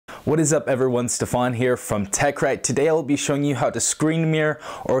What is up everyone, Stefan here from TechRight. Today I'll be showing you how to screen mirror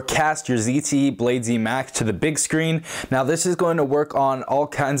or cast your ZTE Blade Zmax to the big screen. Now this is going to work on all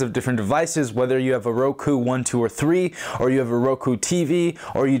kinds of different devices, whether you have a Roku 1, 2, or 3, or you have a Roku TV,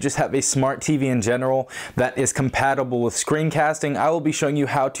 or you just have a smart TV in general that is compatible with screencasting. I will be showing you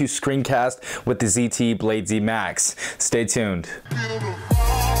how to screencast with the ZTE Blade Zmax. Stay tuned.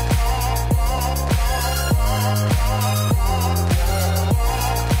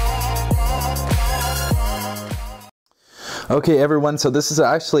 Okay everyone, so this is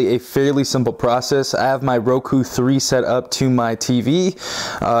actually a fairly simple process. I have my Roku 3 set up to my TV.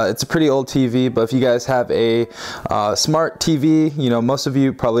 It's a pretty old TV, but if you guys have a smart TV, you know, most of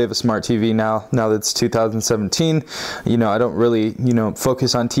you probably have a smart TV now that it's 2017. You know, I don't really,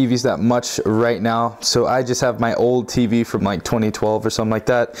 focus on TVs that much right now, so I just have my old TV from like 2012 or something like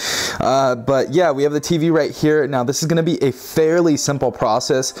that. But yeah, we have the TV right here. Now this is going to be a fairly simple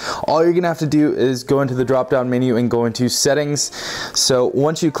process. All you're going to have to do is go into the drop down menu and go into settings. So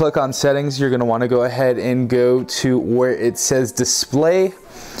once you click on settings, you're going to want to go ahead and go to where it says display.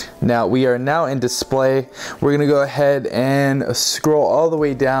 Now we are now in display. We're going to go ahead and scroll all the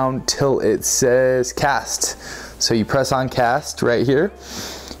way down till it says cast. So you press on cast right here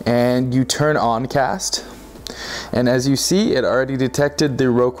and you turn on cast. And as you see, it already detected the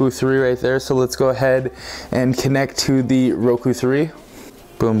Roku 3 right there. So let's go ahead and connect to the Roku 3.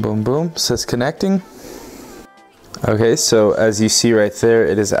 Boom, boom, boom. Says connecting. Okay, so as you see right there,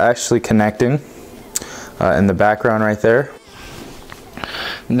 it is actually connecting in the background right there.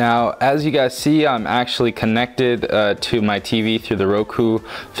 Now, as you guys see, I'm actually connected to my TV through the Roku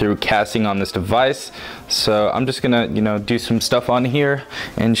through casting on this device. So I'm just gonna, do some stuff on here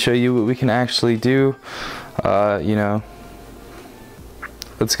and show you what we can actually do. Let's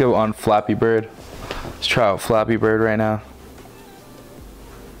go on Flappy Bird. Let's try out Flappy Bird right now.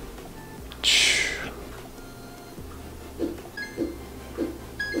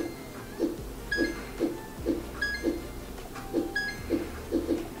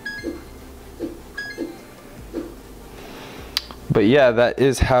 But yeah, that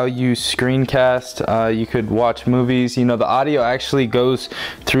is how you screencast. You could watch movies. The audio actually goes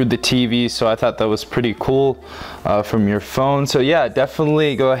through the TV, so I thought that was pretty cool from your phone. So yeah,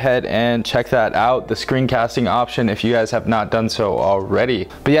 definitely go ahead and check that out, the screencasting option, if you guys have not done so already.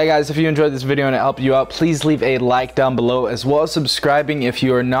 But yeah guys, if you enjoyed this video and it helped you out, please leave a like down below, as well as subscribing if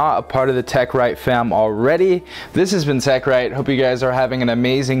you are not a part of the TechRight fam already. This has been TechRight. Hope you guys are having an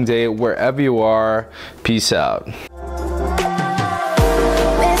amazing day wherever you are. Peace out.